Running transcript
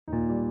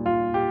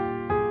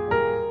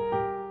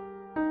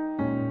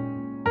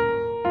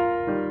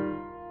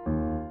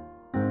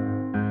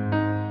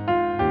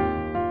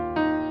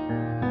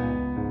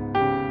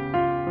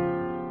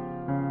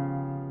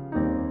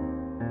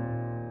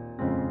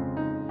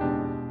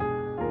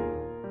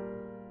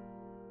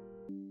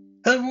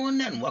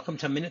and welcome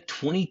to minute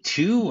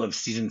 22 of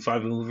season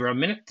 5 of MovieRob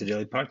Minute, the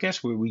daily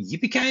podcast where we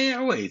yippee-ki-yay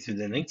our way through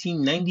the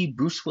 1990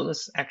 Bruce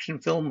Willis action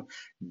film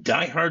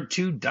Die Hard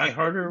 2, Die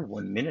Harder,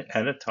 1 minute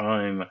at a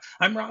time.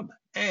 I'm Rob,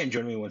 and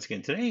joining me once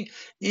again today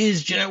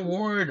is Jeanette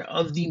Ward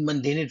of the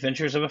Mundane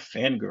Adventures of a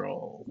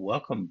Fangirl.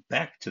 Welcome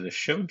back to the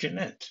show,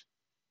 Jeanette.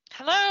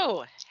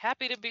 Hello,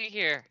 happy to be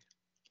here.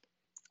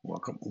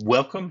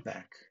 Welcome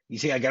back. You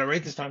see, I got it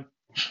right this time.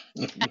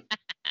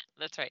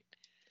 That's right.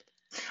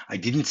 I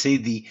didn't say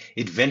the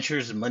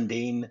Adventures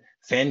Mundane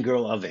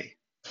Fangirl of a.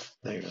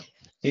 There you go.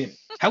 Yeah.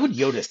 How would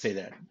Yoda say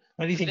that?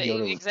 How do you think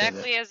Yoda would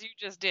exactly say as you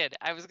just did.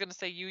 I was going to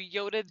say you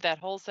Yoda'd that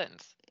whole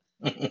sentence.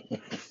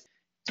 that?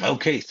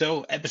 Okay,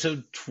 so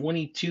episode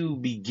 22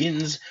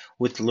 begins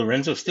with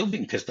Lorenzo still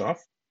being pissed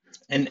off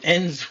and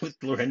ends with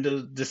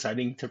Lorenzo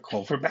deciding to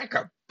call for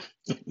backup.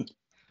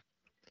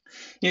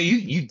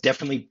 You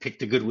definitely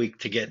picked a good week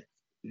to get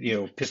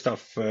pissed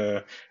off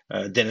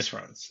Dennis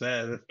Franz.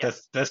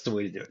 That's the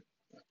way to do it.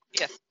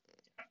 Yes.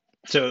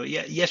 So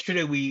yeah,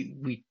 yesterday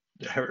we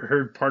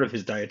heard part of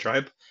his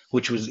diatribe,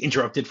 which was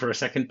interrupted for a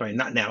second by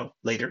 "not now,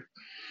 later."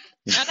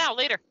 Not now,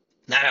 later.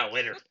 Not now,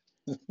 later.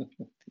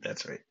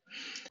 That's right.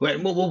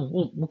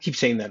 We'll keep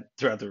saying that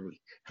throughout the week.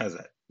 How's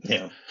that?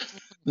 Yeah.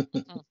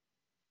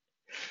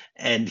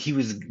 And he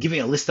was giving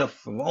a list of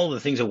all the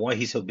things of why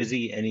he's so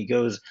busy, and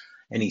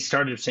he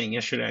started saying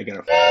yesterday, "I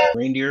got a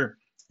reindeer,"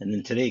 and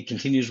then today it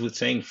continues with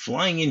saying,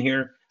 "Flying in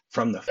here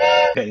from the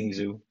petting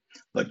zoo.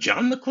 But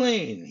John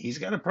McClane, he's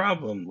got a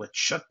problem. Let's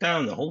shut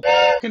down the whole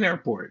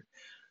airport."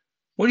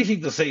 What do you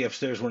think they'll say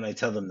upstairs when I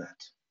tell them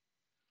that?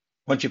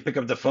 Why don't you pick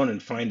up the phone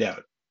and find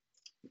out?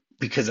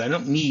 Because I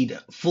don't need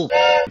full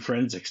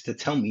forensics to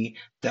tell me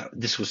that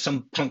this was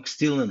some punk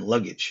stealing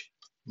luggage.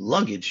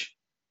 Luggage?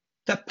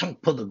 That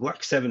punk pulled a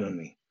Glock 7 on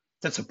me.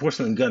 That's a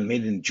porcelain gun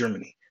made in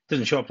Germany.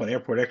 Doesn't show up on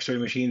airport x-ray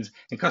machines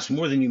and costs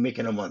more than you make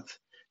in a month.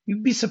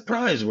 You'd be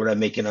surprised what I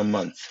make in a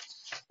month.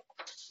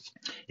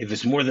 If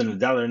it's more than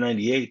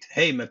 $1.98,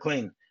 hey,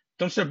 McClane,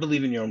 don't start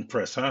believing your own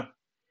press, huh?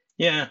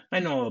 Yeah, I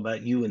know all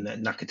about you and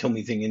that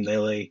Nakatomi thing in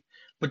L.A.,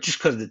 but just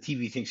because the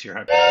TV thinks you're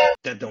hot,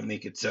 that don't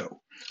make it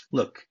so.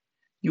 Look,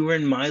 you are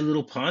in my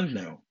little pond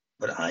now,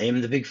 but I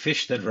am the big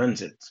fish that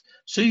runs it.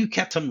 So you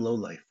kept some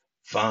lowlife.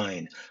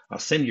 Fine, I'll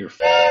send your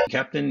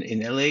captain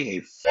in L.A.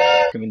 a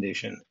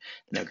recommendation.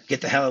 Now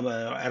get the hell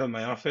out of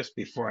my office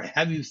before I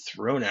have you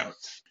thrown out.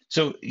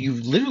 So you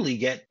literally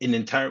get an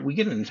entire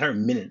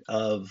minute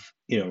of,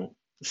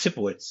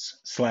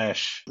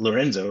 Sipowicz /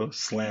 Lorenzo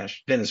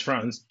 / Dennis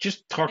Franz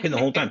just talking the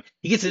whole time.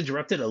 He gets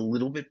interrupted a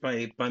little bit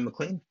by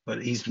McClane,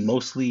 but he's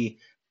mostly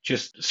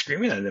just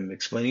screaming at him,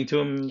 explaining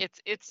to him.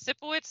 It's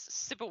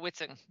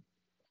Sipowitzing.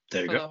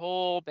 There you for go. The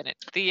whole minute.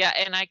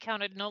 And I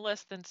counted no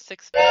less than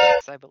 6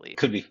 minutes, I believe.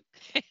 Could be.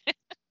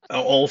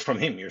 All from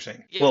him, you're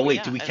saying? Yeah, well, wait.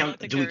 yeah,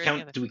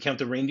 Do we count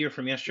the reindeer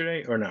from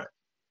yesterday or not?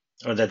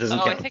 Or that doesn't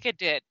count? I think it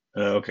did.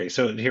 Okay,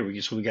 so here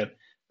we got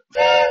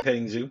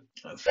petting zoo,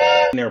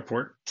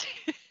 airport,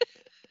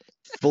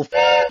 full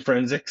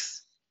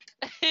forensics,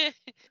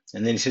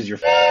 and then he says you're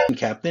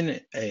captain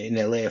in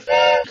LA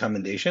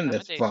commendation.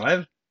 That's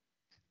 5.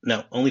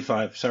 No, only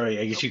 5. Sorry,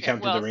 I guess you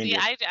counted the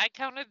reindeer. See, I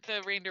counted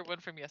the reindeer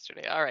one from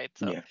yesterday. All right,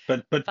 so yeah,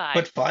 but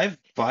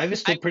 5 is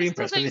still pretty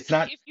impressive. It's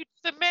not. If you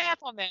do the math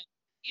on that,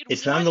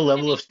 it's not on the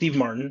level of Steve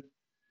Martin.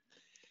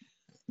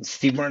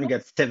 Steve Martin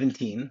got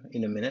 17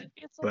 in a minute.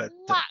 It's a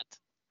lot.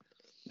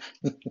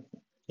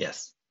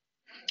 Yes.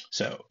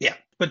 So yeah,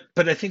 but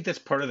I think that's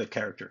part of the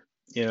character,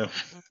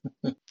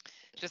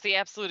 Just the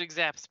absolute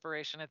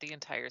exasperation at the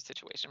entire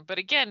situation. But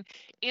again,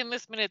 in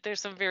this minute,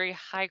 there's some very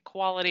high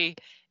quality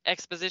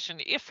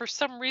exposition. If for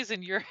some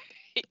reason you're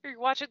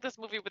watching this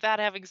movie without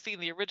having seen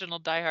the original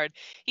Die Hard,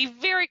 he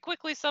very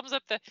quickly sums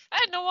up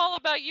I know all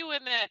about you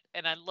in that.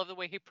 And I love the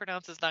way he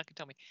pronounces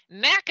Nakatomi.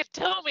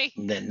 Nakatomi!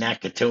 That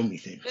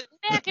Nakatomi thing. The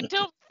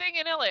Nakatomi thing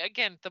in LA.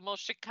 Again, the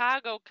most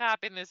Chicago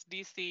cop in this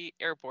DC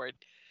airport.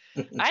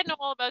 I know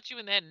all about you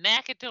in that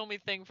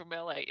Nakatomi thing from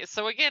LA.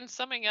 So again,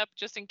 summing up,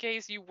 just in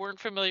case you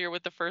weren't familiar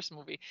with the first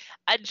movie,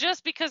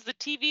 just because the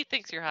TV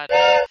thinks you're hot.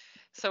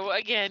 So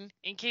again,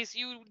 in case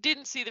you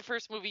didn't see the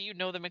first movie, you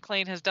know that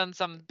McClane has done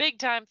some big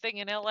time thing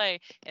in LA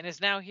and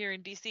is now here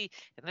in DC,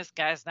 and this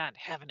guy's not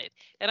having it.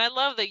 And I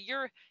love that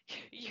you're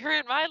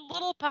in my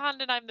little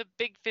pond and I'm the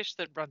big fish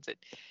that runs it.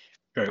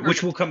 Right,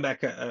 which will come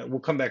back. We'll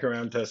come back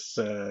around to us.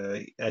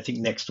 I think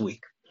next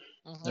week.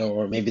 Mm-hmm.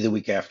 Or maybe the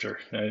week after.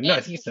 No,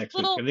 I think it's next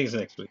week. I think it's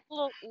next week. A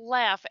little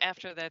laugh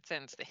after that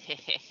sentence.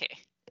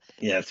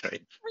 Yeah, that's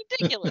right.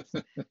 Ridiculous.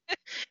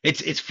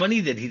 It's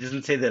funny that he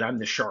doesn't say that I'm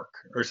the shark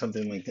or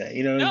something like that.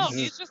 No,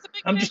 he's just a big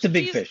fish. I'm just a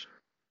big fish.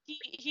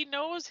 He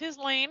knows his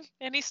lane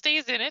and he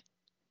stays in it.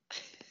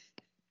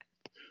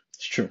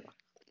 It's true.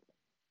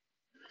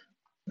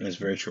 That's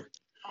very true.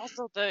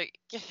 Also,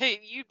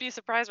 you'd be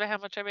surprised by how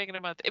much I make in a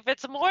month. If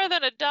it's more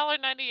than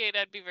 $1.98,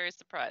 I'd be very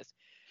surprised.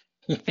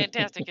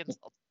 Fantastic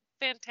insult.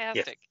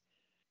 Fantastic.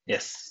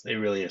 Yes, it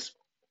really is.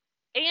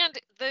 And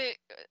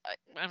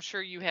I'm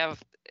sure you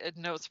have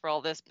notes for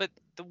all this, but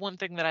the one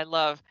thing that I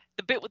love,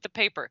 the bit with the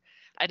paper.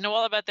 I know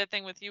all about that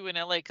thing with you in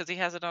LA because he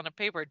has it on a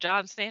paper.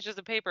 John snatches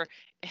the paper,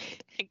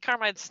 and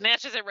Carmine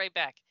snatches it right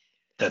back.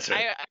 That's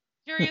right. I'm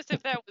curious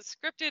if that was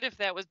scripted, if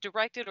that was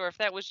directed, or if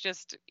that was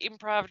just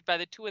improv by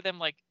the two of them,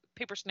 like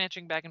paper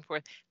snatching back and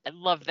forth. I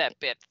love that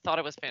bit. Thought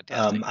it was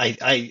fantastic.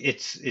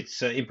 It's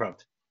improv.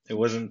 It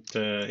wasn't.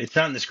 It's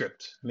not in the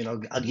script. I mean, I'll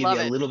give Love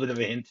you a it. little bit of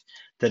a hint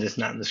that it's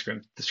not in the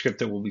script. The script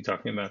that we'll be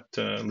talking about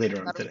later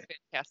on Thought it today. was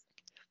fantastic.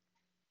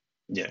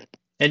 Yeah,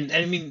 and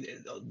I mean,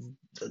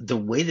 the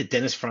way that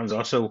Dennis Franz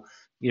also,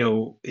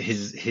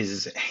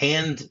 his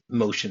hand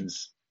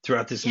motions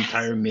throughout this Yes.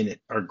 entire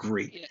minute are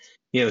great. Yes.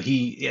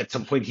 He at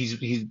some point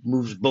he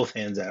moves both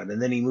hands out,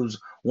 and then he moves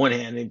one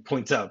hand and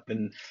points up,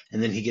 and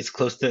then he gets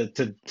close to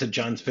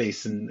John's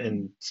face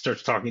and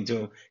starts talking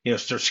to him,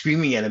 starts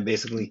screaming at him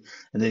basically,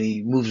 and then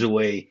he moves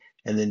away,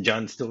 and then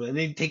John still, and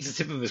then he takes a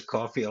sip of his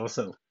coffee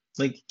also.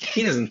 Like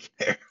he doesn't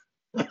care.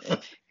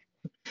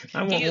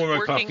 I want He is more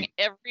of my working coffee.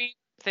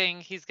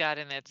 everything he's got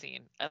in that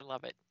scene. I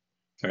love it.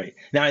 Right.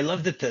 Now I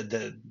love that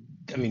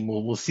I mean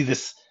we'll see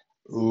this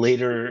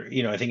later,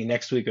 I think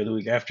next week or the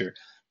week after.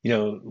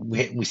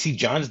 We see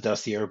John's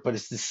dossier, but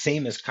it's the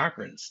same as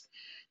Cochrane's.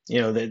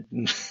 That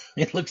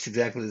it looks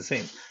exactly the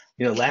same.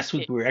 Last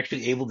week we were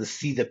actually able to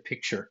see the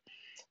picture.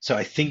 So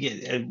I think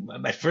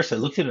at first I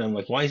looked at it and I'm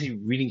like, why is he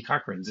reading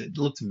Cochrane's? It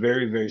looks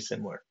very, very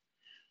similar.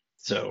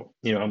 So,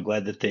 I'm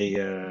glad that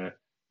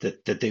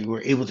they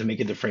were able to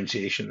make a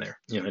differentiation there.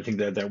 I think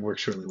that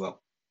works really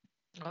well.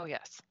 Oh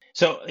yes.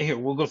 So here,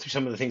 we'll go through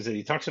some of the things that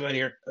he talks about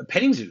here.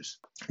 Petting zoos.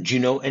 Do you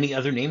know any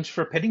other names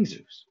for petting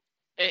zoos?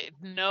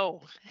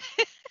 No.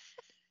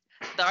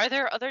 Are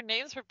there other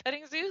names for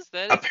petting zoos?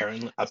 That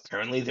is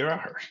Apparently there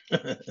are.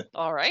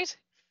 all right.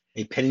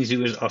 A petting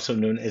zoo is also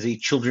known as a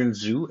children's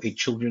zoo, a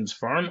children's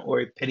farm, or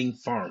a petting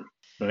farm.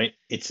 Right?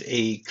 It's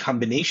a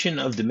combination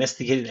of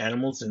domesticated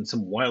animals and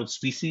some wild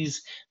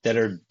species that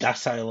are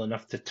docile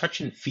enough to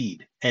touch and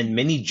feed. And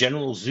many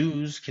general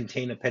zoos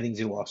contain a petting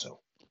zoo also.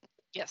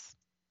 Yes.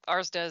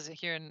 Ours does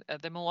here in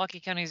the Milwaukee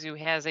County Zoo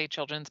has a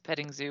children's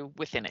petting zoo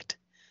within it.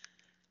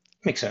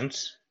 Makes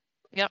sense.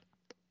 Yep.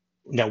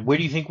 Now, where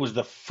do you think was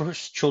the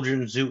first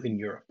children's zoo in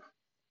Europe?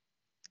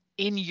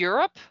 In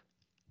Europe?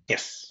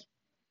 Yes.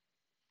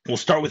 We'll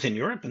start within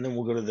Europe, and then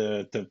we'll go to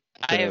the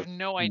I have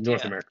no North idea.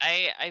 America.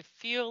 I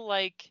feel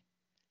like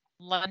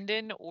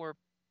London or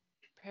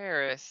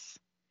Paris,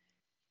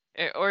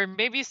 or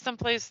maybe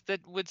someplace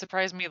that would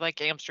surprise me, like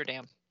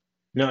Amsterdam.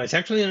 No, it's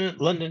actually in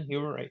London.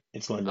 You were right.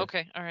 It's London.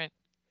 Okay, all right.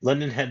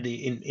 London had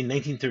in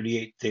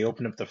 1938 they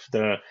opened up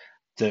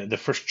the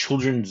first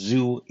children's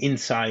zoo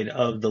inside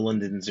of the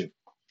London Zoo.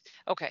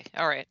 Okay,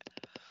 all right.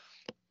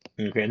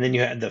 Okay, and then you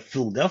had the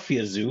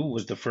Philadelphia Zoo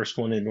was the first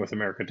one in North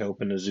America to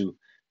open a zoo.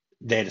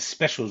 They had a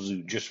special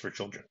zoo just for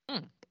children.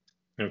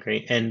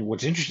 Okay, and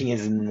what's interesting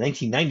is in the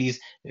 1990s,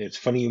 it's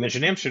funny you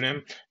mentioned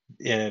Amsterdam.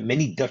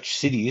 Many Dutch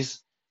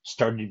cities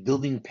started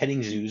building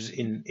petting zoos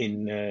in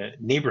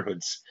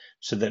neighborhoods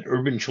so that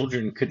urban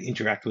children could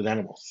interact with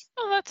animals.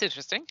 Oh, that's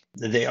interesting.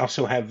 They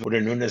also have what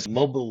are known as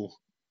mobile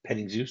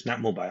petting zoos,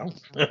 not mobile,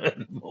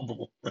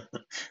 mobile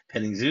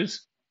petting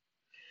zoos,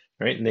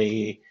 right? And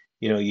they,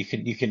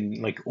 you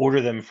can like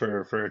order them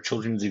for a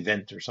children's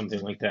event or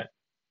something like that.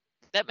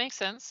 That makes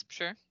sense.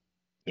 Sure.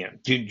 Yeah.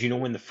 Do you know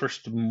when the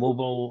first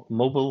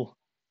mobile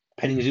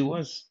petting zoo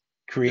was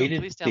No, created?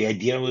 please tell The me.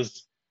 idea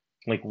was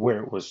like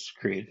where it was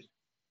created,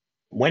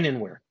 when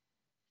and where.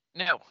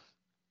 No.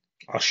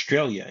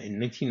 Australia in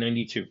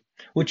 1992,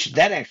 which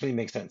that actually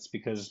makes sense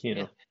because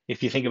Yeah.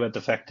 if you think about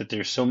the fact that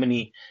there's so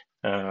many,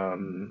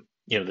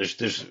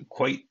 there's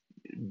quite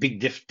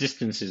big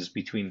distances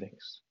between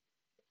things.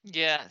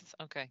 Yes.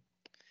 Okay.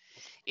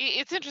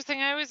 It's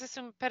interesting. I always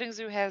assume petting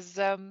zoo has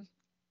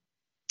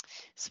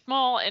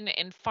small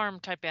and farm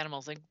type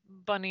animals like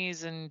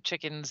bunnies and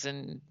chickens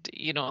and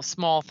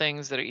small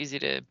things that are easy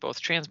to both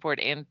transport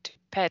and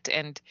pet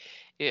and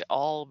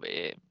all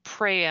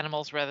prey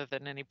animals rather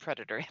than any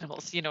predator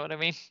animals. You know what I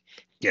mean?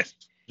 Yes,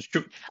 it's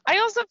true. I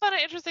also found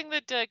it interesting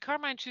that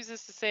Carmine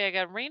chooses to say I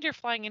got reindeer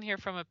flying in here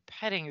from a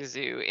petting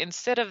zoo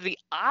instead of the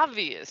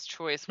obvious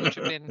choice, which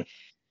would have been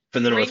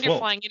From the North reindeer Pole.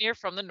 flying in here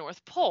from the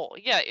North Pole.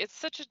 Yeah, it's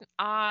such an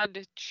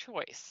odd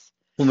choice.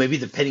 Well, maybe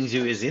the petting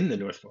zoo is in the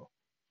North Pole.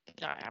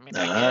 I mean,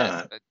 I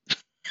guess, but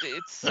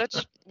it's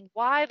such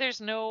why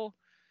there's no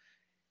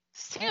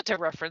Santa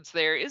reference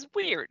there is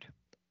weird.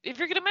 If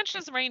you're going to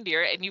mention some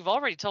reindeer, and you've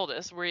already told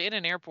us we're in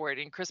an airport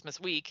in Christmas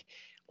week,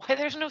 why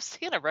there's no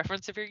Santa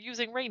reference if you're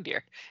using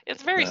reindeer?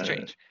 It's very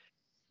strange.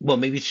 Well,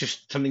 maybe it's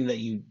just something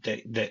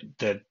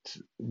that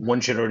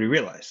one should already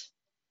realize.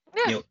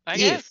 Yeah, I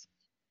guess. If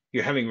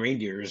you're having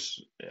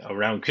reindeers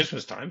around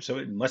Christmas time, so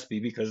it must be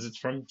because it's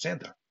from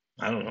Santa.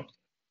 I don't know.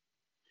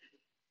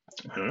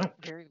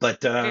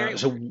 But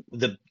so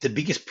the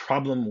biggest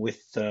problem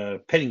with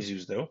petting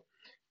zoos, though,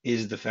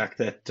 is the fact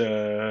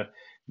that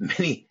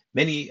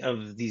many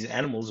of these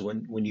animals,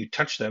 when you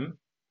touch them,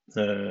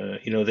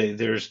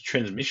 there's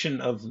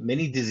transmission of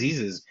many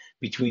diseases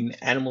between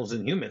animals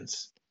and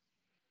humans.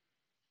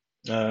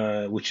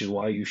 which is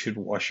why you should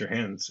wash your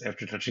hands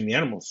after touching the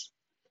animals.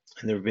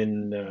 And there have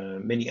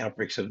been many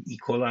outbreaks of E.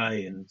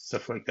 coli and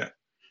stuff like that.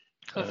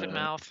 Hoof and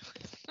mouth.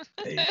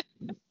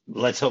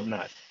 Let's hope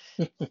not.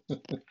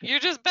 You're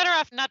just better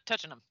off not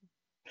touching them.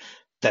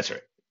 That's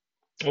right.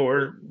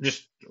 Or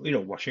just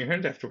washing your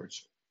hands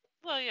afterwards.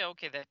 Well, yeah,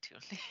 okay, that too.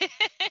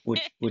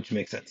 which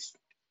makes sense,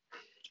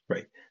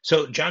 right?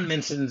 So John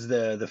mentions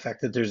the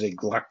fact that there's a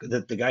Glock,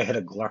 that the guy had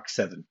a Glock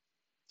 7.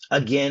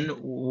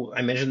 Again,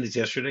 I mentioned this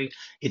yesterday.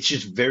 It's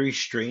just very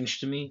strange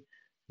to me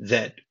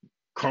that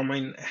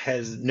Carmine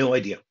has no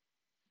idea.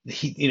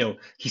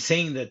 He's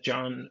saying that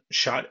John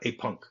shot a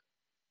punk,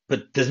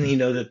 but doesn't he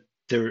know that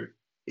there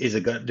is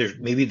a gun?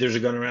 There's a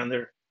gun around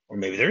there, or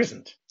maybe there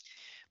isn't.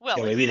 Well,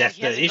 maybe that's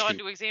he the hasn't issue. gone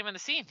to examine the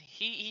scene.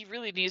 He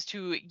really needs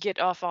to get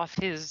off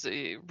his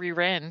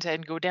rear end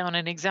and go down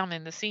and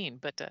examine the scene.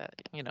 But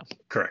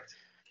Correct.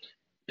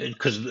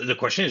 Because the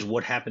question is,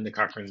 what happened to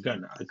Cochrane's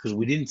gun? Because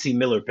we didn't see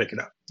Miller pick it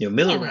up.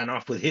 Miller ran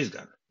off with his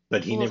gun,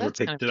 but he never that's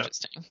kind picked of it up.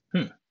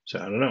 interesting. So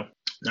I don't know.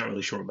 Not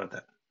really sure about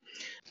that.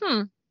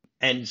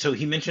 And so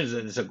he mentions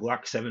that it's a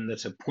Glock 7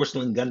 that's a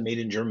porcelain gun made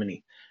in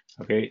Germany.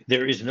 Okay,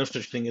 there is no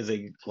such thing as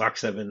a Glock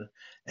 7,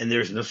 and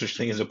there's no such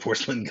thing as a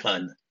porcelain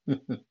gun.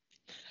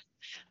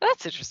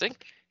 That's interesting.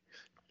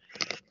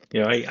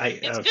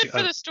 It's good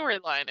for the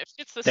storyline. It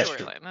fits the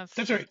storyline.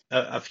 That's right.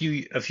 A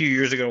few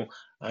years ago,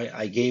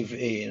 I gave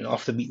an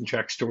off the beaten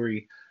track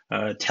story,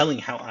 telling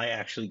how I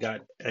actually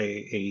got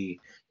a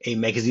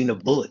magazine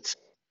of bullets,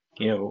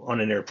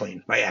 on an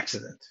airplane by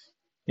accident.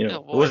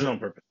 It wasn't on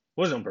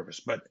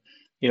purpose. But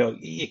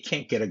you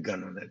can't get a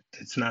gun on it.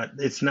 It's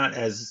not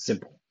as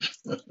simple.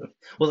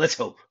 Well, let's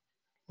hope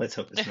it's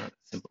not as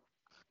simple.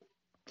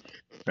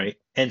 Right.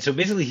 And so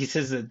basically he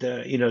says that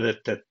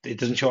that it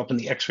doesn't show up in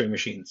the X-ray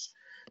machines.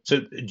 So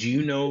do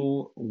you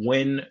know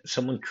when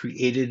someone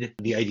created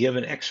the idea of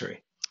an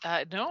X-ray?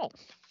 No.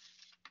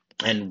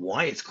 And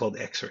why it's called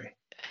X-ray?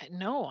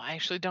 No, I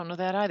actually don't know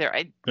that either.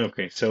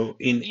 Okay, so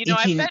in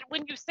I bet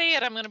when you say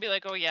it, I'm going to be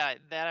like, oh yeah,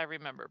 that I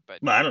remember. But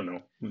well, I don't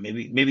know.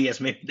 Maybe yes,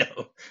 maybe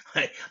no.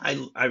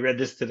 I read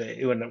this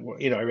today when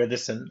I read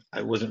this and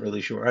I wasn't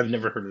really sure. I've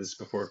never heard of this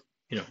before.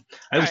 I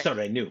always thought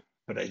I knew,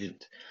 but I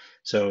didn't.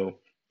 So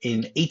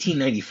in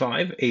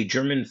 1895, a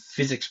German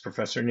physics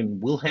professor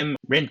named Wilhelm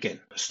Röntgen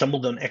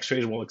stumbled on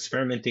X-rays while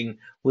experimenting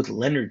with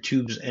Leonard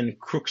tubes and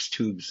Crookes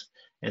tubes,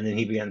 and then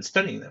he began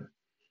studying them.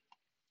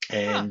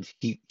 And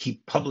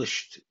he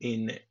published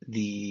in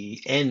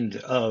the end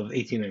of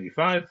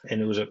 1895,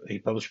 and it was he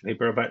published a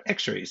paper about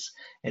X-rays,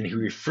 and he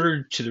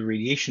referred to the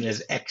radiation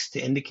as X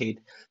to indicate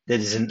that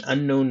it is an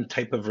unknown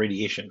type of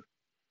radiation.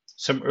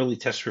 Some early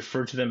tests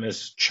referred to them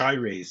as chi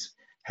rays,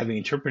 having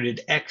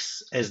interpreted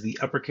X as the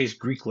uppercase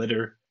Greek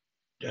letter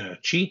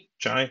chi.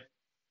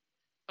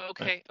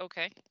 Okay.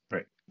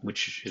 Right,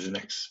 which is an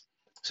X.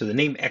 So the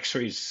name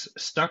X-rays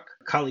stuck.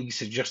 Colleagues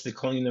suggested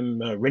calling them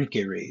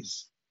Röntgen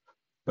rays.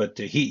 But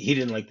he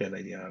didn't like that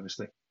idea,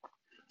 obviously.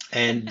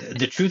 And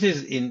the truth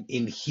is,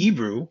 in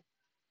Hebrew,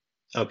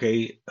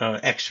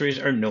 X-rays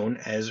are known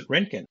as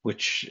Röntgen,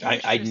 which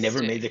I'd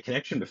never made the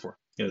connection before.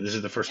 This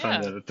is the first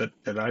time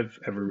that I've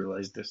ever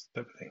realized this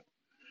type of thing.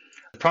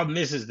 The problem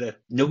is that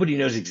nobody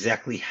knows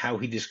exactly how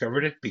he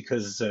discovered it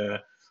because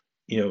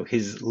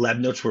his lab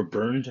notes were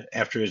burned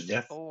after his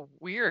death. Oh,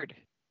 weird.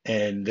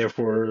 And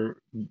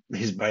therefore,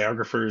 his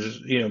biographers,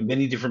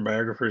 many different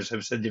biographers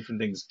have said different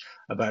things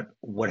about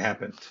what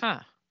happened.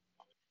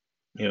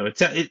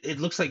 It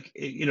looks like,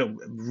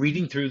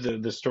 reading through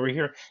the story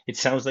here, it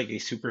sounds like a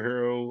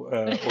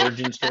superhero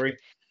origin story.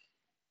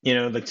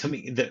 Like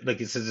something that, like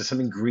it says that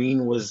something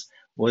green was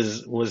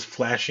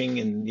flashing,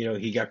 and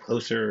he got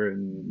closer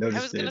and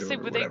noticed it. I was going to say,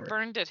 were they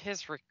burned at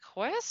his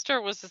request,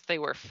 or was it they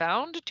were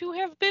found to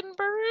have been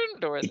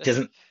burned? Or it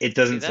doesn't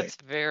say. That's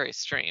very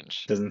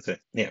strange. Doesn't say.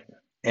 Yeah,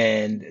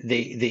 and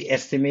they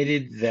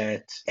estimated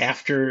that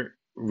after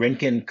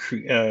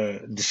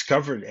Röntgen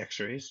discovered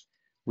X-rays,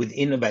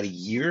 within about a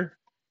year,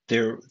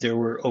 there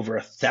were over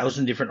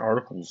 1,000 different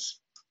articles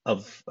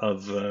of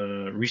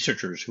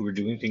researchers who were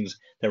doing things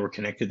that were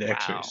connected to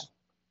X-rays.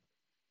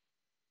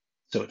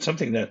 So it's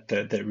something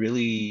that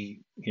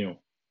really,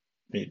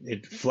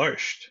 it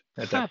flourished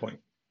at that point.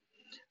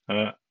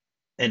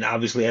 And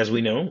obviously, as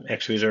we know,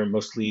 X-rays are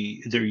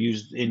they're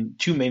used in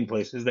two main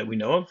places that we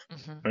know of,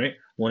 right?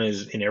 One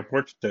is in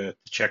airports to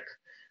check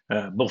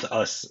both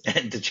us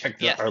and to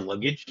check our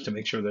luggage to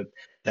make sure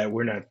that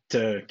we're not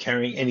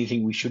carrying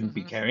anything we shouldn't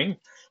be carrying.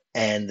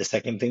 And the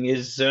second thing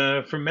is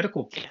for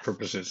medical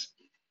purposes.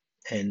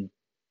 And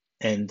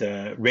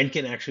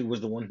Röntgen actually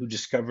was the one who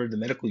discovered the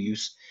medical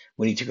use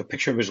when he took a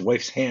picture of his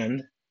wife's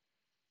hand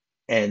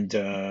and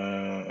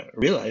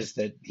realized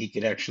that he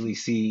could actually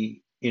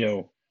see,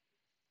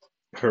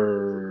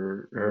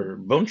 her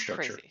bone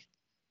structure. Crazy.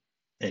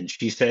 And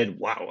she said,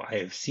 "Wow, I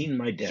have seen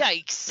my death."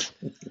 Yikes.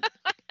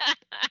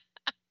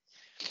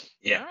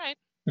 Yeah. All right.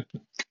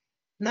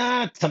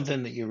 Not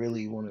something that you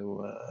really want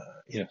to,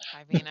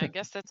 I mean, I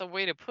guess that's a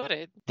way to put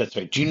it. That's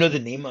right. Do you know the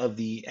name of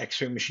the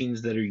X-ray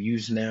machines that are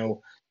used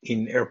now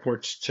in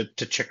airports to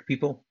check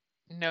people?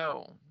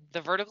 No.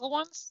 The vertical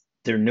ones?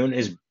 They're known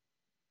as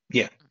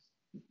yeah,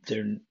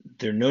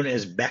 they're known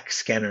as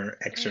backscanner Ew,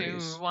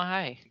 X-rays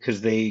why?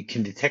 because they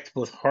can detect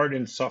both hard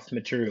and soft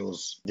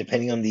materials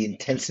depending on the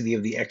intensity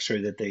of the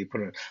X-ray that they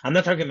put on. I'm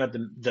not talking about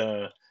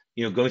the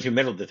going through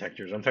metal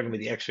detectors. I'm talking about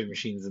the X-ray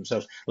machines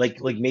themselves, like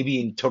maybe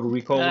in Total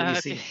Recall what you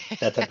Okay. see,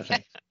 that type of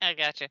thing. I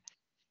gotcha.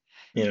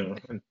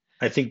 And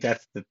I think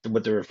that's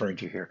what they're referring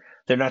to here.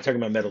 They're not talking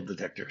about metal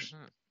detectors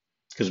Mhm.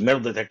 because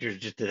metal detectors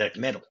just detect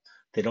metal.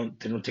 They don't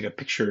take a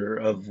picture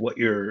of what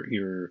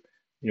your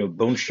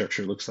bone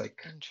structure looks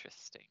like.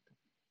 Interesting.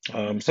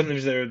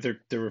 Sometimes they're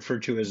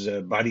referred to as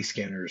body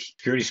scanners,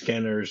 security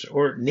scanners,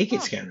 or naked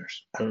Huh.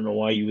 scanners. I don't know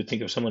why you would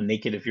think of someone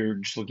naked if you're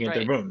just looking at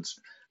their Right. bones,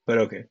 but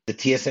okay. The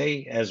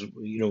TSA, as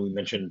we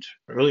mentioned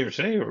earlier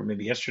today, or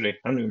maybe yesterday,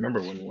 I don't even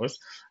remember when it was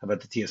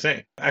about the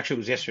TSA. Actually, it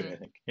was yesterday, I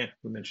think. Yeah,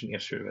 we mentioned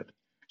yesterday about it.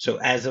 So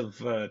as of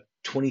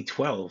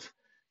 2012,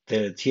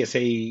 the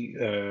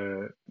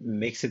TSA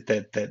makes it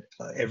that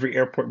every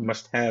airport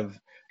must have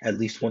at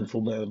least one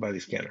full body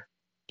scanner.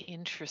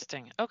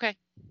 Interesting. Okay.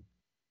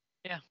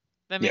 Yeah,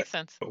 that Yeah. makes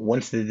sense. But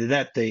once they did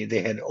that,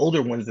 they had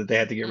older ones that they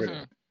had to get rid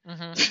of. Mm-hmm.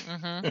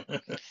 Mm-hmm.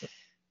 Mm-hmm.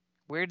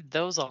 Where did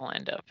those all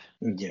end up?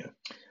 Yeah.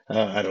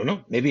 I don't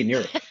know. Maybe in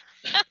Europe.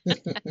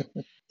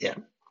 Yeah.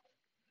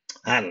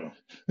 I don't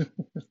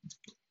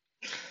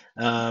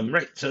know.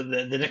 Right. So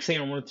the next thing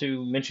I wanted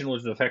to mention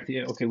was the fact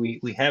that, okay,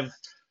 we have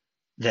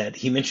that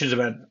he mentions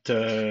about,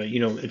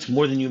 it's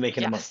more than you make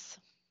in a month. Yes.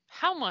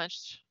 How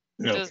much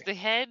does Okay. the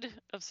head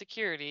of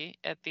security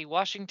at the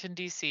Washington,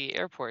 D.C.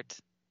 airport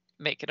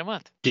make in a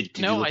month? Did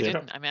you No, look I that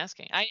up? didn't. I'm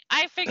asking. I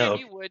Oh, figured okay.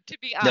 you would, to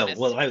be No.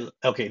 Well, honest.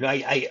 okay. No,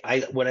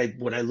 what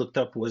I looked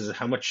up was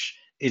how much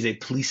is a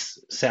police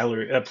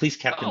captain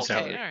Oh, okay. All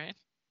salary right.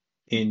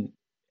 in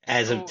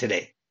as of Oh,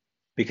 today,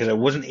 because I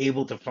wasn't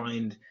able to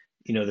find,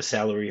 the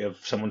salary of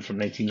someone from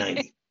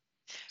 1990.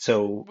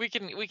 So we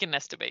can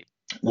estimate.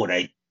 what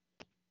I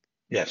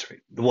that's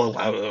right. Well,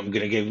 I'm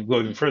going to go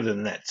even further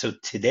than that. So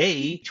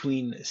today,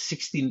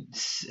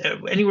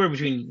 anywhere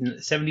between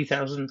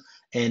 70,000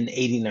 and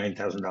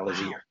 $89,000 a Wow.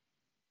 year.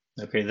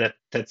 Okay,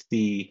 that's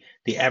the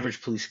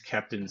average police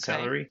captain Okay.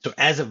 salary. So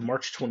as of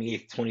March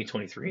 28th,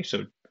 2023,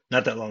 so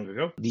not that long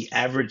ago, the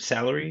average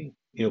salary,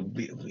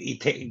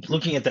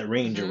 looking at that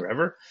range or Mm-hmm.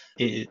 whatever,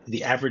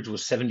 the average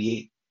was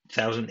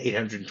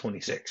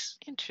 78,826.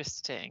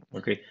 Interesting.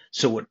 Okay,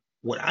 so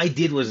what I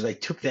did was I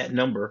took that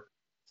number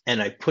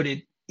and I put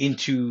it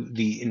into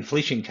the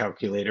inflation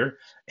calculator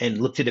and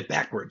looked at it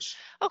backwards.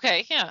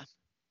 Okay. Yeah.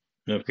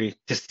 Okay,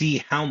 to see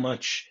how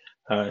much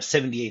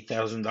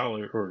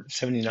 $78,000 or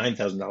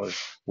 $79,000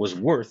 was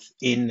worth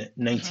in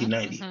Mm-hmm.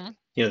 1990. Mm-hmm.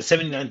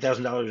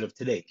 $79,000 of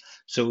today,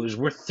 so it was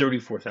worth Wow.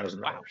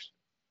 $34,000.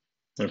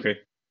 Okay,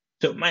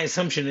 so my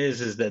assumption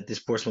is that this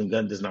porcelain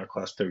gun does not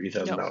cost thirty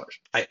thousand No. dollars.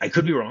 I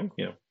could be wrong.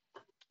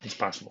 It's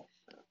possible.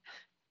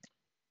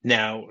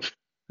 Now,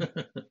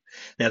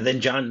 now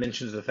then John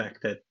mentions the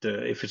fact that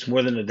if it's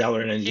more than You'd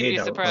 $1.98, be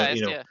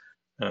surprised. Yeah.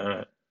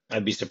 uh,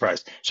 I'd be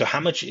surprised. So how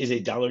much is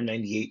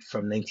 $1.98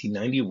 from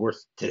 1990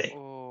 worth today?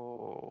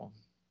 Oh.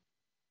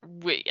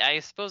 Wait, I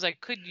suppose I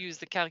could use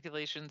the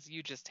calculations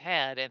you just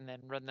had and then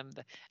run them.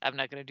 I'm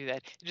not going to do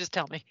that. Just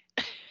tell me.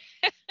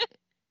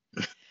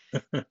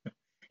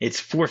 It's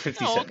Oh,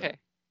 457. okay.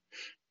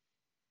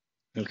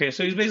 Okay,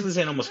 so he's basically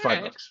saying almost All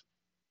five right. bucks.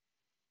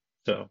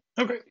 So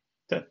okay,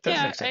 that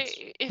Yeah, makes sense.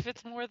 if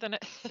it's more than a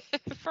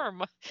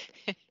firm,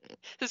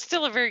 it's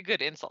still a very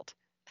good insult.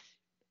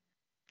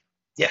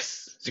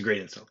 Yes, it's a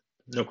great insult.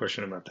 No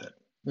question about that.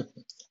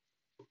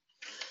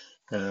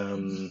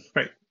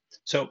 Right.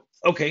 So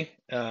okay,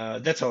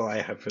 that's all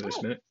I have for this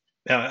Oh, minute.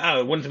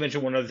 I wanted to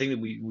mention one other thing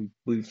that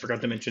we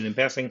forgot to mention in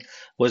passing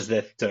was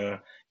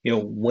that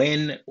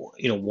when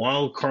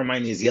while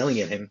Carmine is yelling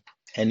at him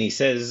and he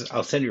says,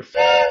 "I'll send your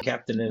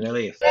captain in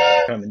LA a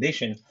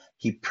commendation,"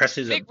 he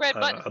presses big red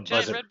button, a giant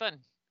buzzer. red button.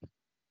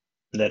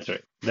 That's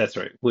right. That's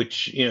right.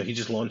 Which he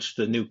just launched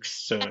the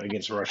nukes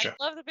against I Russia.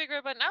 love the big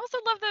red button. I also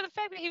love the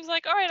fact that he was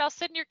like, "All right, I'll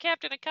send your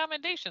captain a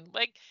commendation."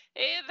 Like,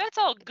 that's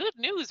all good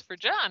news for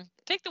John.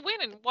 Take the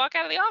win and walk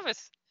out of the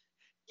office.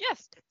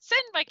 Yes,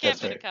 send my That's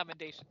captain a right.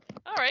 commendation.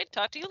 All right,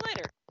 talk to you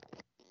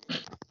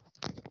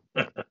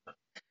later.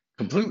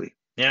 Completely.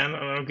 Yeah,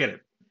 I don't get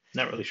it.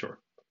 Not really sure.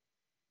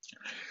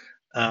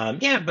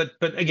 Yeah, but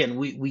again,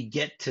 we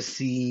get to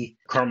see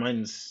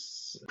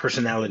Carmine's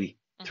personality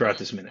throughout Mm-hmm.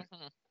 this minute.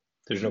 Mm-hmm.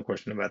 There's no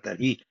question about that.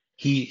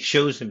 He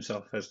shows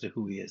himself as to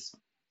who he is.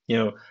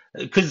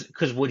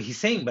 Because what he's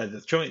saying by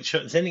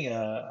sending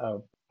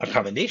a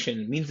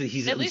commendation means that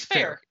he's At at least least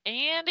fair. fair.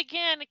 And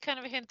again, kind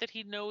of a hint that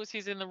he knows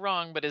he's in the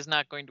wrong, but is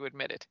not going to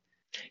admit it.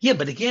 Yeah,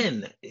 but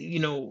again,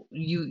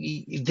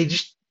 they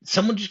just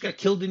someone just got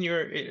killed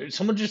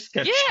someone just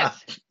got shot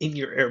Yes. in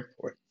your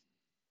airport.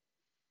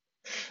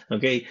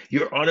 Okay,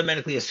 you're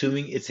automatically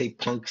assuming it's a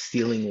punk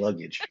stealing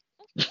luggage,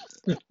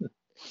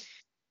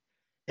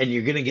 and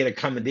you're gonna get a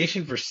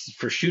commendation for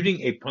shooting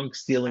a punk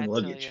stealing I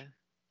tell you. luggage.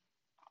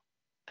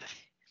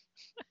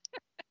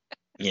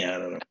 Yeah, I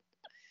don't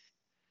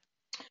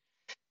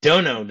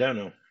know. Don't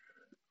know.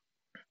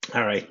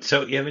 All right.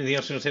 So you have anything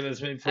else you want to say about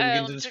this movie before we get Let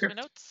into me the check my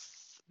script?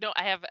 notes. No,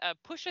 I have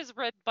pushes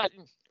red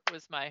button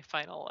was my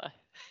final.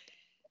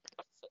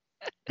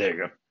 There you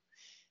go.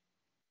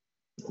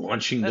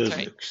 Launching That's those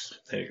right. nukes.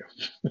 There you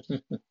go.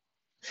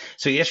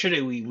 So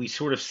yesterday we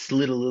sort of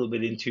slid a little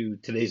bit into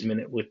today's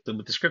minute with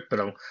the script, but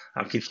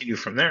I'll continue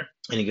from there.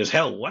 And he goes,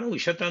 "Hell, why don't we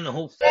shut down the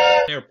whole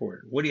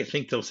airport? What do you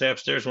think they'll say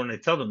upstairs when I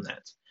tell them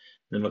that?"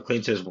 And then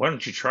McLean says, "Why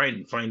don't you try it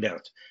and find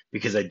out?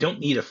 Because I don't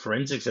need a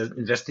forensics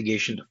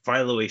investigation to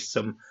file away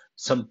some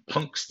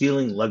punk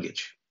stealing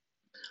luggage.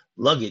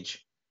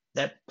 Luggage.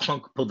 That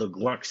punk pulled a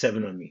Glock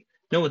 7 on me.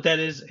 Know what that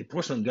is? A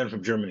porcelain gun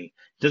from Germany.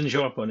 Doesn't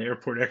show up on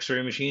airport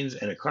X-ray machines,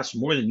 and it costs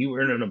more than you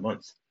earn in a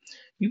month.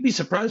 You'd be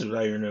surprised what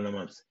I earn in a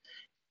month.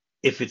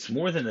 If it's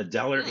more than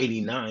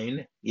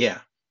 $1.89,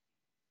 yeah,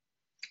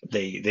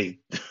 they.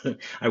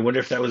 I wonder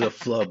if that was a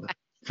flub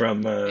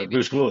from Maybe.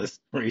 Bruce Willis,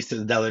 where he says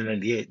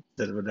 $1.98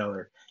 instead of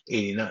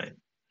 $1.89,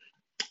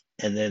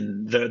 and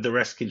then the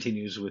rest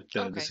continues with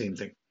the Okay. same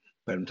thing.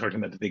 But I'm talking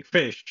about the big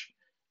fish,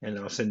 and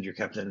I'll send your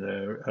captain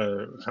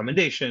a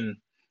commendation.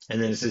 And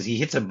then it says he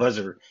hits a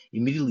buzzer.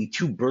 Immediately,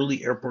 two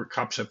burly airport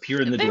cops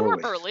appear in the They were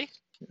doorway. burly.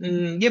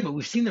 Yeah, but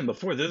we've seen them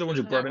before. They're the ones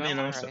who brought him Well, in,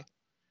 all also. right.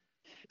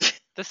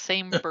 The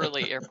same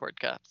burly airport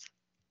cops.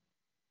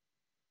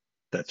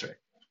 That's right.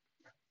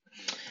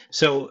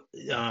 So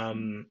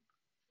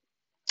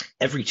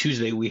every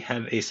Tuesday we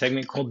have a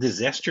segment called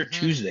Disaster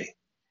Tuesday.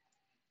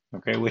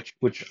 Okay, which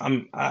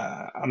I'm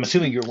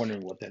assuming you're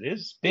wondering what that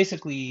is.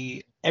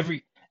 Basically,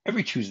 every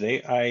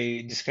Tuesday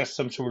I discuss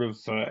some sort of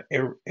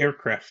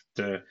aircraft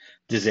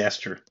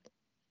disaster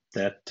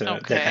that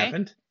Okay.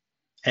 happened,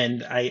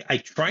 and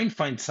I try and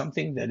find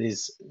something that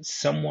is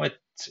somewhat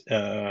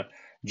uh,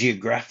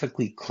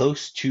 geographically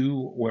close to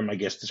where my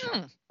guest is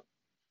from.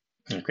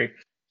 Hmm. Okay,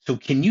 so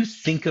can you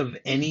think of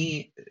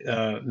any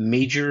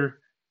major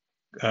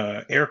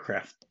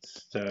aircraft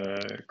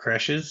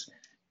crashes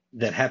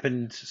that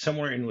happened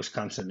somewhere in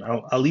Wisconsin?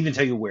 I'll even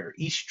tell you where.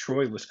 East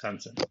Troy,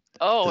 Wisconsin. Does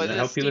Oh, that the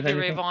help you with Stevie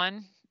Ray anything?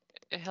 Vaughan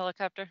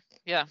helicopter.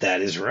 Yeah.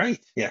 That is right.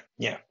 Yeah,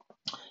 yeah.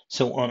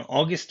 So on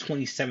August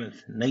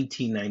 27th,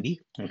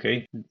 1990,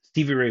 okay,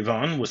 Stevie Ray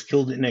Vaughan was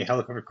killed in a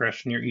helicopter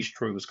crash near East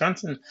Troy,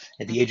 Wisconsin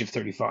at the Hmm. age of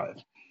 35.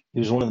 He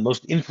was one of the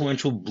most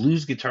influential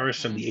blues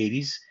guitarists of Hmm. the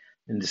 80s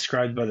and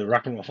described by the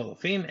Rock and Roll Hall of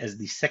Fame as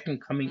the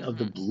second coming of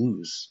the Hmm.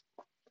 blues.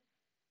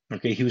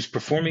 Okay, he was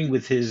performing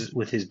with his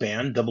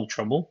band Double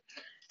Trouble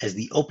as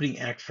the opening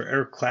act for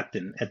Eric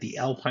Clapton at the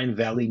Alpine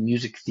Valley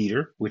Music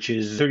Theater, which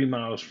is 30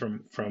 miles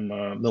from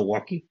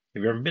Milwaukee.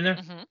 Have you ever been there?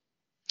 Hmm.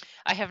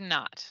 I have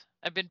not.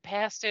 I've been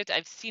past it.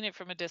 I've seen it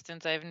from a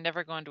distance. I've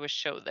never gone to a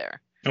show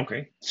there.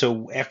 Okay.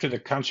 So after the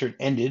concert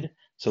ended,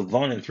 so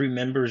Vaughn and three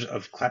members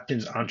of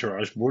Clapton's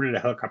entourage boarded a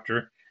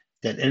helicopter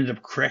that ended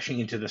up crashing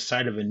into the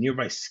side of a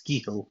nearby ski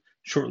hill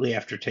shortly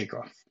after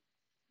takeoff.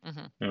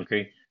 Hmm.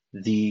 Okay.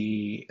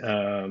 They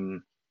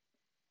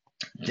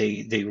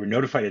were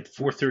notified at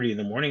 4:30 in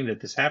the morning that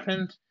this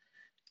happened,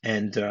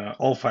 and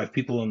all five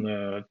people in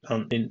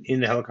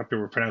the helicopter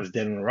were pronounced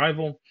dead on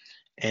arrival.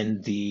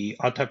 And the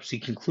autopsy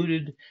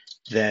concluded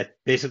that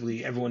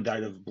basically everyone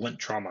died of blunt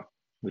trauma,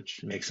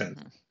 which makes sense.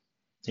 Hmm.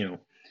 You know,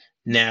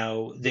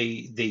 now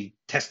they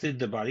tested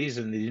the bodies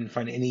and they didn't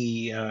find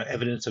any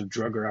evidence of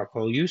drug or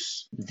alcohol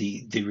use.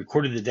 They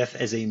recorded the death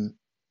as a,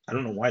 I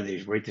don't know why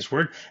they write this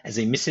word, as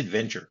a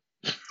misadventure.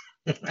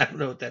 I don't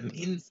know what that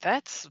means.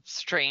 That's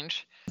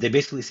strange. They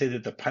basically say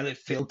that the pilot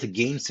failed to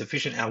gain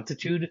sufficient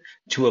altitude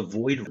to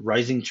avoid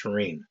rising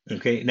terrain.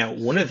 Okay. Now,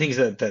 one of the things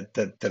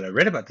that I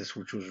read about this,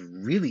 which was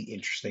really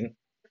interesting,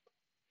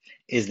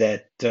 is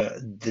that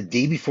the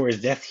day before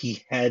his death,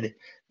 he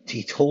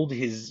told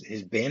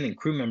his band and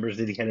crew members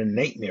that he had a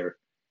nightmare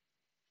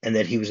and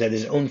that he was at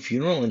his own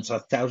funeral and saw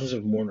thousands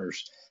of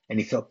mourners, and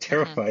he felt Hmm.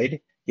 terrified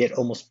yet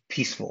almost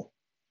peaceful.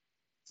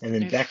 And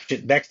then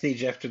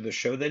backstage after the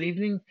show that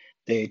evening,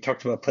 they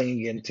talked about playing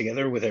again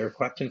together with Eric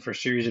Clapton for a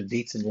series of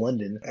dates in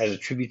London as a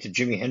tribute to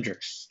Jimi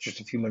Hendrix just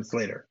a few months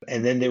later.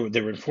 And then they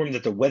were informed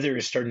that the weather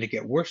is starting to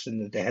get worse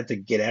and that they had to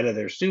get out of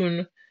there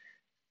soon.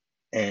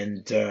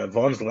 And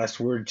Vaughn's last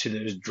word to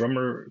his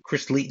drummer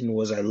Chris Leeton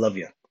was "I love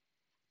you."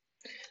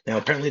 Now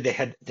apparently they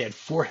had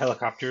four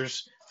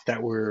helicopters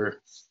that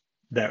were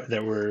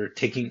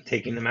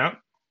taking them out.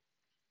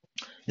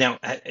 Now,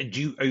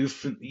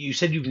 you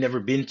said you've never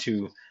been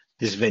to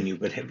this venue,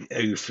 but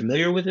are you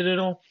familiar with it at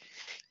all?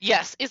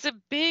 Yes, it's a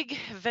big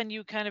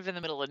venue kind of in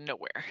the middle of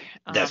nowhere.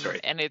 That's right.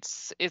 And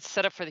it's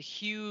set up for the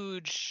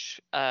huge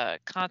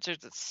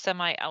concerts. It's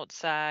semi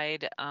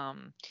outside.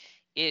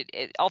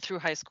 It all through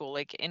high school,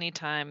 like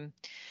anytime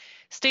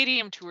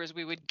stadium tours,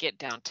 we would get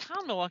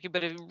downtown Milwaukee,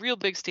 but a real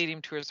big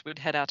stadium tours would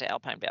head out to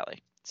Alpine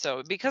Valley.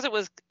 So because it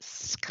was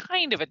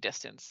kind of a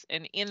distance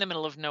and in the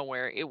middle of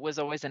nowhere, it was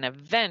always an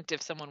event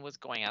if someone was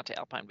going out to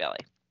Alpine Valley.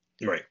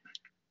 Right.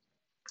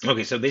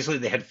 Okay, so basically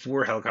they had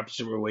four helicopters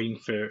that were waiting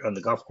for on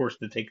the golf course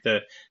to take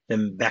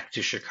them back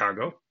to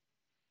Chicago.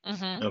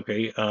 Mm-hmm.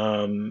 Okay,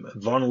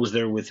 Vaughn was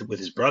there with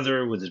his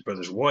brother, with his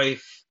brother's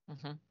wife,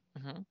 Mm-hmm.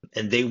 Mm-hmm.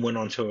 and they went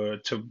on to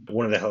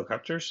one of the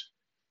helicopters.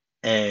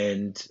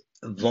 And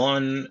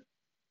Vaughn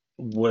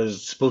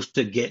was supposed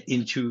to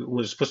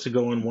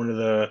go on one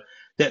of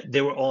that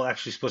they were all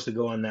actually supposed to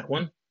go on that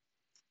one,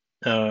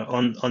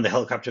 on the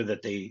helicopter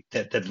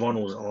that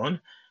Vaughn was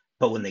on.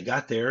 But when they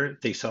got there,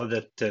 they saw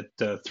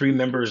that three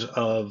members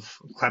of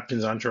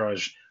Clapton's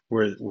entourage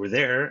were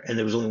there, and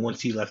there was only one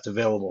seat left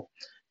available.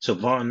 So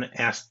Vaughn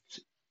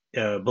asked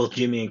both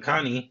Jimmy and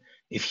Connie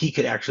if he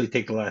could actually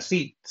take the last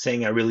seat,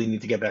 saying, "I really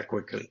need to get back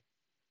quickly."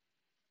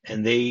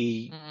 And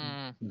they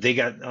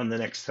got on the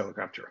next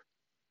helicopter.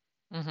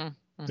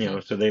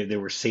 So they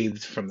were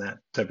saved from that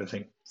type of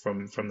thing,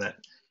 from that.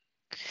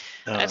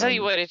 I tell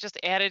you what, it just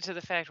added to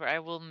the fact where I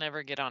will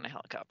never get on a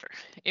helicopter.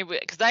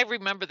 Because I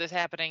remember this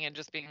happening and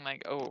just being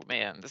like, oh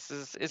man,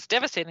 it's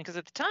devastating. Because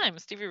at the time,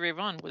 Stevie Ray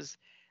Vaughan was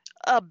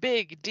a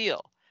big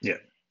deal. Yeah,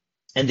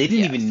 and they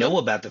didn't even know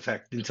about the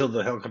fact until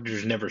the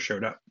helicopters never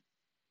showed up.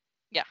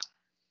 Yeah,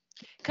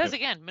 because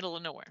again, middle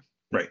of nowhere.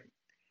 Right.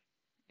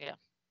 Yeah.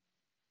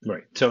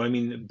 Right. So I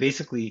mean,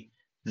 basically,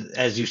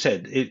 as you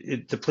said,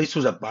 the place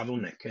was a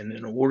bottleneck, and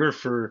in order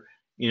for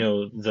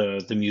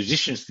the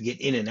musicians to get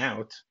in and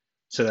out,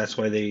 so that's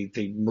why they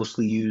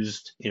mostly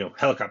used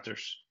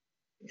helicopters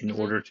in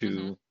order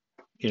to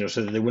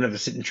so that they wouldn't have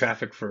to sit in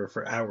traffic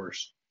for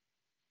hours.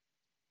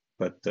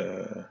 But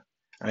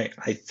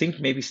I think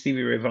maybe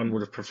Stevie Ray Vaughan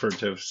would have preferred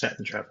to have sat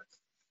in traffic.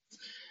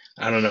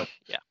 I don't know.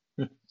 Yeah.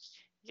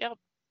 Yep.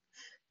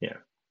 Yeah.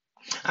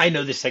 I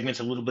know this segment's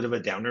a little bit of a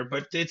downer,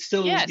 but it's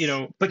still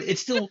but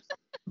it's still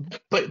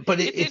but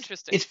it's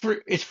interesting.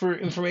 It's for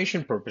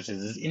information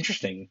purposes. It's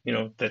interesting,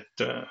 that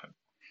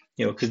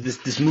because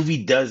this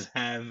movie does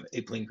have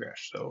a plane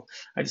crash. So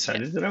I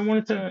decided that I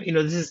wanted to,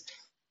 this is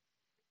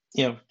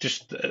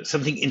just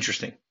something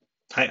interesting.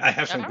 I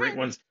have some great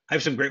ones. I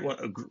have some great ones.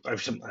 I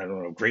have some, I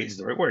don't know, great is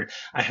the right word.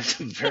 I have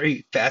some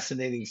very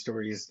fascinating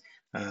stories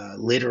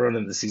later on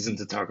in the season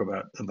to talk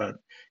about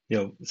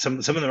some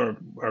of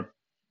them are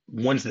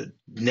ones that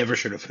never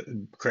should have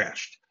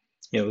crashed.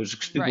 There's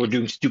people who are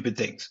doing stupid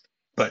things,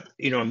 but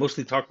I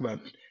mostly talk about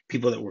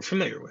people that we're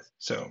familiar with.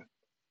 So,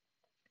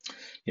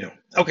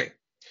 okay.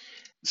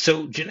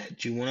 So Jeanette,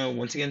 do you want to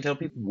once again tell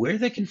people where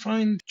they can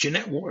find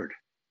Jeanette Ward?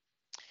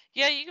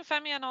 Yeah, you can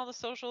find me on all the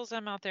socials.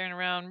 I'm out there and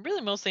around,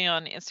 really mostly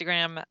on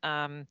Instagram. You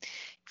can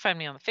find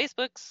me on the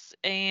Facebooks,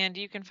 and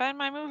you can find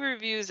my movie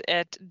reviews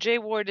at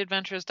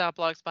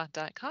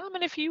jwardadventures.blogspot.com.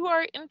 And if you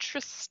are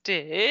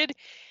interested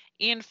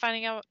in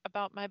finding out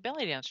about my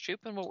belly dance troupe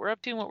and what we're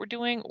up to and what we're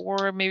doing,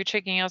 or maybe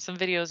checking out some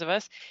videos of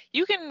us,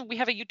 we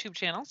have a YouTube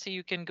channel, so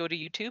you can go to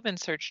YouTube and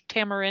search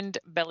Tamarind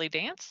Belly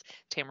Dance,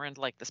 tamarind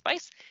like the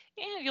spice,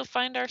 and you'll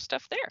find our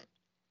stuff there.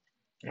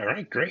 All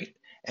right, great.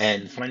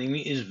 And finding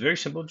me is very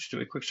simple. Just do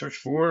a quick search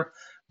for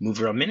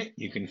MovieRob Minute.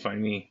 You can find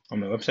me on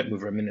my website,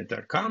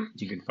 MovieRobMinute.com.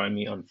 You can find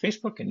me on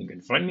Facebook, and you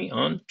can find me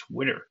on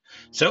Twitter.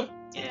 So,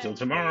 until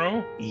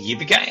tomorrow,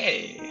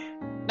 yippee-ki-yay!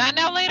 Not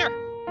now, later!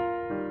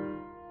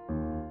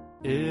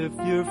 If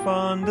you're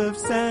fond of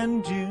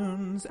sand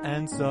dunes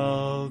and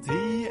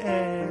salty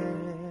air,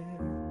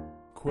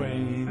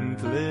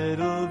 quaint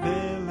little